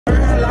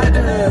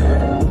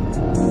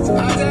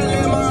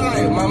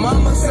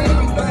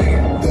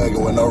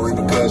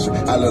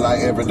discussion. I look like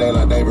every day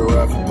like David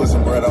Ruffin. Put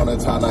some bread on the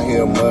top, I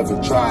hear a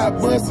muffin. Try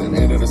busting,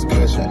 end of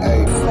discussion.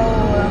 Hey. So,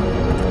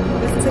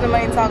 Listen to the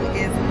Main Talk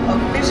is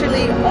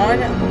officially on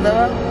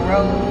the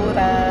road.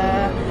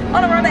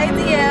 On the road to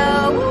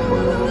ATL. Woo, woo,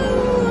 woo, woo.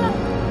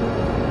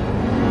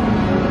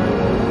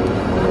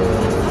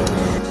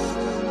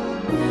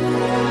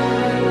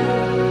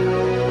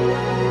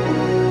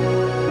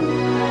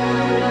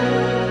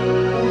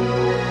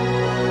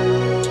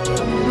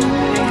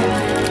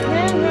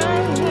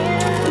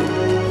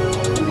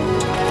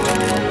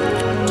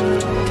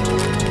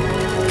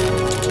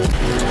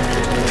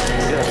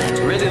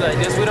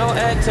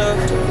 Tough.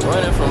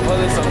 Running from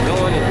bullets, I'm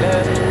doing it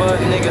best. But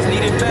niggas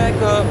need it back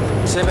up.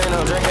 Sipping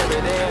on drink every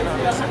day and I'm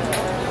missing.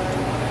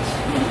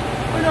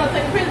 We're gonna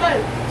take a picture,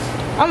 baby.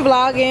 I'm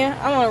vlogging.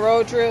 I'm on a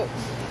road trip.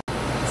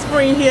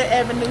 Spring Hill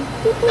Avenue.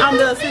 I'm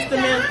the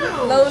assistant manager.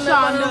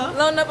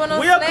 Loading up on those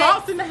We're snacks.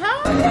 crossing the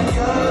house.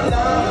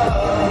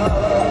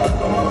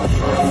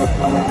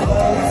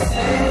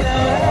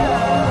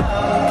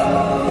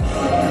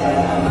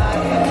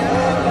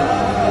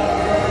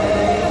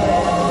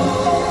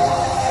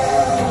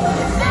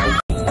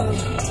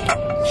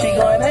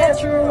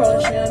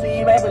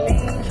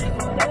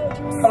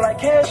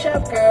 Cash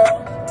up, girl,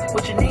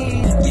 what you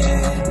need?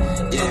 Yeah,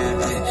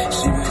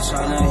 she been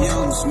tryna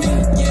use me,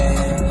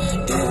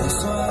 yeah,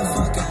 so I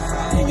fuck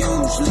her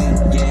usually,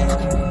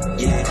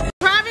 yeah.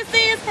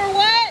 Privacy is for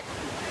what?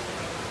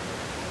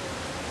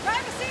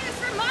 Privacy is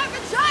for my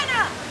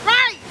vagina!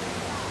 Right!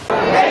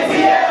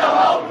 ATL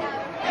ho!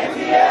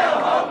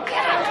 ATL ho!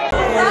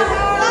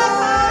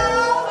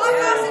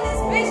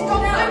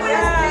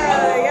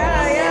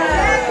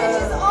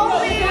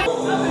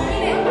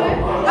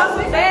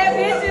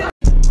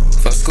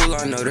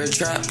 I know the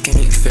trap, can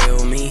you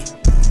feel me?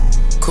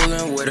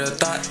 Coolin' with a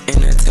thought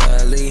in the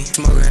telly.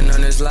 Smoking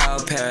on this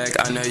loud pack,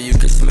 I know you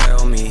can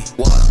smell me.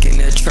 Walk in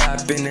the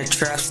trap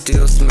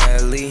still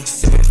smelly.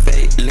 Sippin'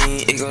 fake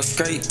lean, it goes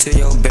straight to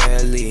your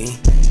belly.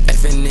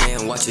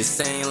 FNN, watch it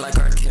sing like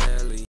R.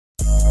 Kelly.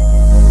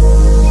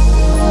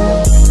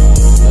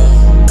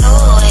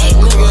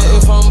 Nigga,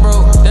 if I'm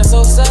broke, that's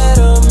so sad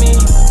of me.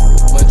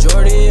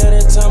 Majority of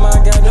the time I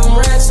got them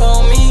racks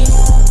on me.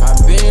 I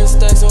been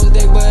stacks on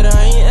deck, but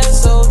I ain't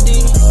SOD.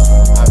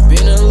 I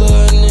been a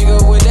little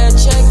nigga with that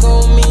check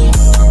on me.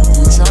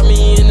 You try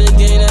me in the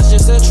game, that's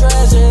just a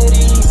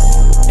tragedy.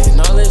 And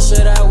all this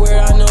shit I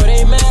wear, I know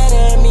they mad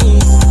at me.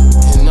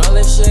 And all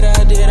this shit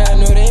I did, I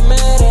know they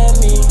mad at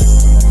me.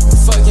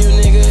 Fuck you,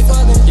 nigga.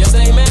 Yes,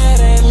 they mad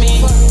at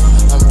me.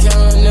 I'm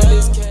counting all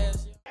this cash.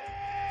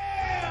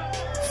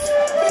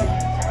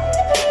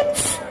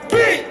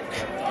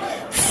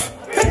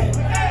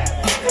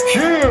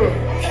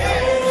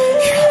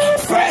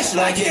 Fresh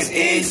like it's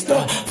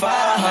Easter,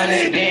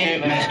 500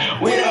 demons.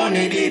 We don't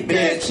need these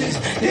bitches.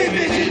 These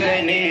bitches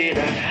ain't need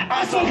us.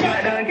 I'm so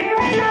goddamn gay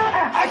right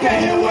now. I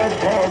can't hear what's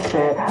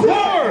happening.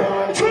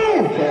 1, 2,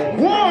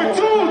 1,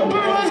 2,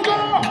 3, let's go.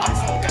 I'm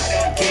so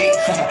goddamn geek.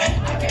 I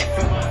can't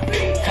feel my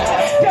feet.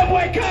 That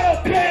boy got a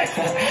pack.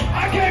 I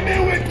came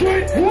in with 3,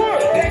 1.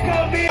 They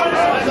call me.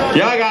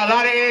 Y'all got a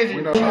lot of energy.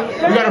 We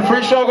got a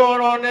free show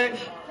going on next.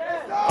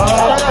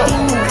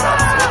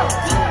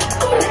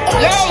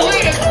 Yo,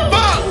 lit as fuck.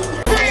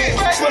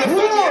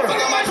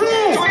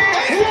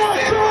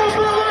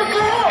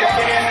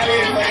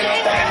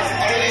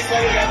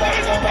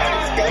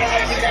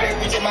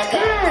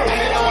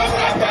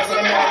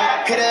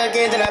 Hit her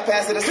again, then I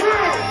pass it a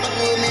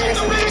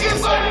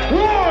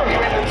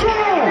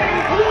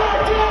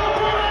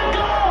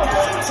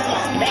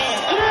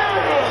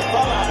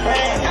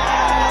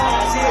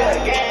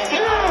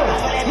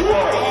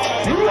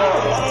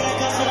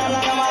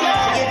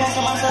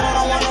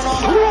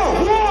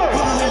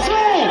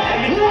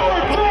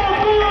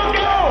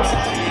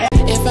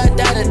If I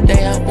die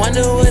today, I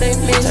wonder what they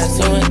miss. That's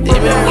so it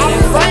did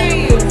really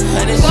fun.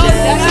 But it's just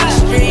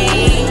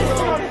extreme.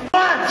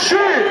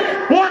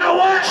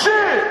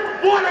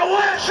 Wanna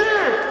watch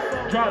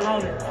shit? Drop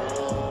on it.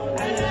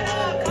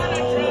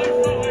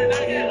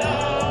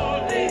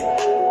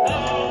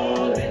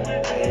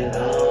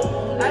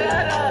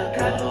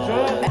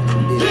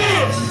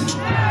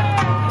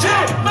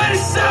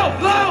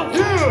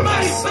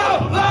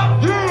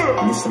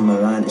 I need some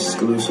Milan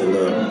exclusive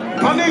look.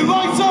 I need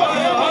lights up.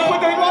 Everybody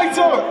put their lights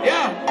up.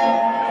 Yeah.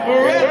 For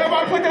real.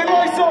 Everybody put their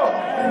lights up.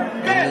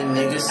 These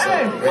niggas so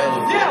ready.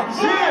 Yeah.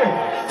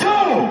 2,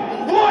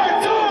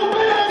 1, 2,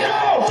 go.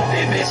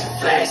 These bitches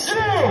flex.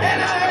 And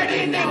I heard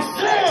these niggas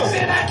flex.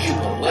 And I keep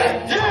them wet.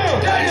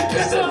 Dirty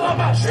pistol on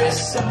my dress.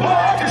 Boy,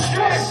 I can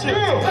stretch.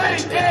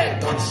 Body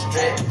bag on the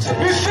stretch.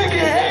 This shit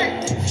get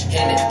hit.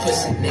 And that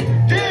pussy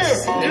nigga.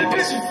 This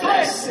bitch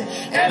flexing.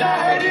 And I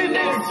heard these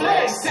niggas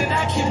flexing.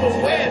 I keep a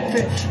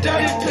weapon.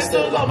 Dirty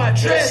pistol on my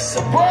dress.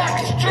 Boy, I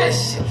can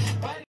stretch it.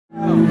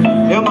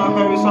 That's my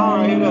favorite song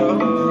right here.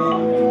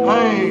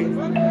 Hey.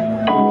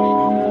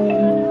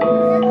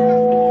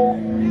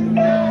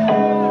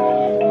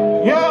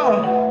 Yeah.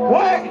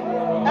 What?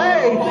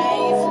 Hey.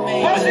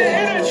 What's the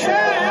inner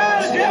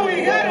child? Yeah, we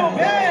got no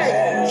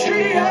bag.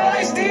 Treat her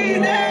like Steve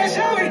Nash.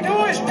 How we do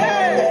his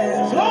bag.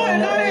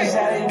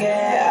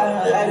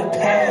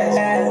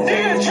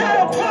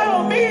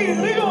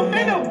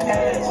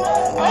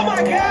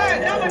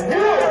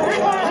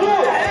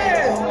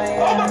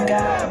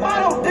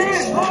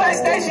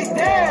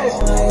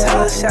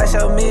 Double shot,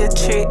 show me a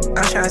trick.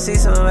 I'm tryna see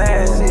some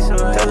ass.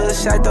 Double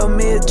shot, throw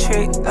me a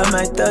trick. I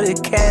might throw the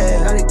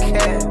cat.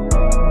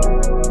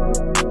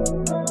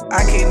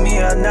 I keep me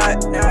a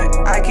knot,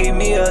 I keep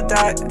me a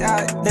dot.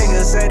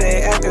 Niggas say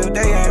they active,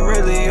 they ain't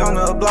really on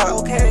the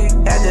block.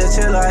 Had to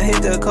chill, I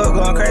hit the coke,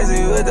 going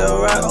crazy with the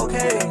rock.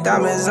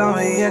 Diamonds on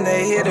me and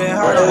they hit it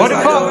hard. What the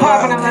fuck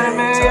poppin' in there,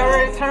 man? Y'all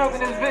ready to turn up in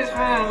this bitch,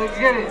 man? Let's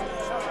get it.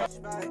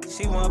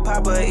 She want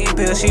Papa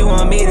E-pill, she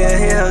want me to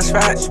hit her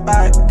spot.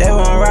 They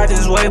won't ride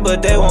this way,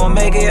 but they won't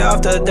make it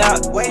off the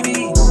dock.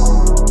 Wavy.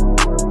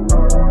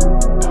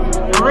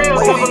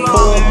 Wavy,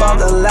 pull up off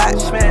the lot.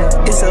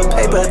 It's a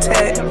paper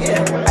tag.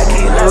 I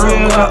keep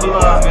letting up,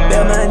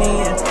 bet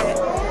money and tag.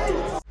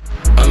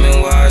 I'm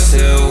in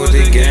YSL with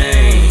the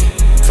gang.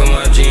 For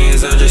my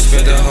jeans, I just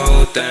spent the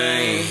whole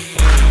thing.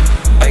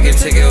 I can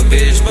take a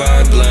bitch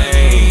by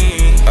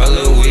blame. I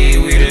love we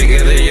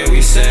together, yeah,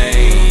 we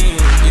same.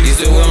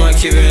 Used to wear my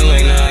Cuban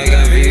link, now I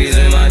got V's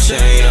in my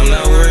chain. I'm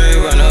not worried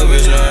about no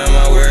bitch, nor am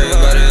I worried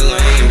about that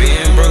lane.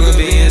 Being broke or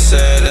being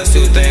sad, that's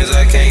two things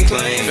I can't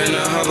claim.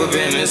 Finna hop up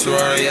in this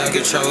Rari, I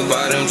can travel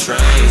by them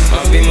trains.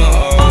 I'll be my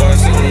all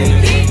watch.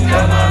 Geeked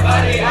up my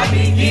body, I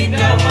be geeked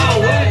up my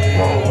way.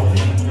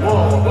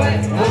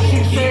 What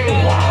she said?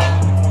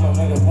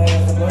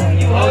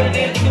 You holding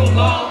it too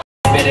long.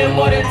 Spending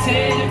more than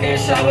 10, you can't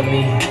shop with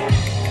me.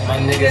 My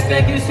niggas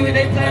think you sweet,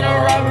 they plan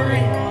on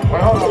robbery. Wait,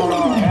 hold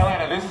on.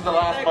 Atlanta, this is the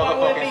last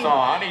motherfucking song.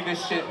 I need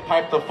this shit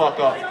piped the fuck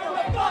up.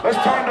 Let's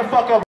turn the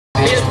fuck up.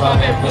 Bitch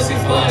poppin' pussy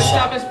for a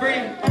shopping spree.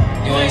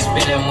 You ain't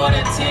spending more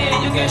than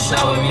 10, you can't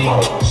shop with me.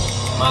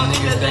 My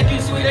niggas think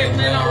you sweet, they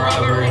plan on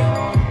robbery.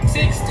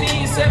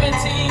 16,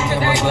 17, can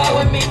they fly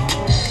with me?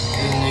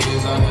 These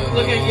niggas out here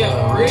looking,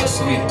 yeah, real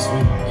sweet.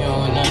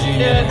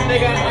 Yeah,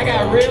 I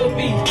got real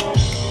beef.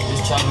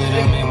 Just chop it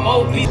up, make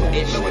more beef.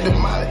 Look what the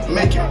molly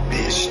make your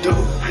bitch do.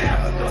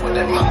 Look what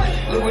that molly,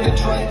 look what the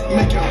drink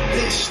make your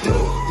bitch do.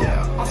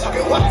 I'm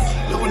talking what?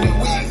 Look what the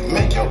weed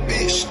make your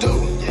bitch do.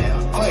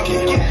 Fuck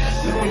it,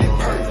 look what the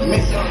perk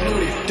make your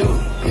nudie do.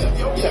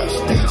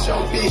 Stage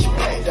your bitch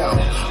back down.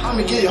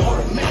 I'ma get your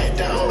whole man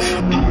down.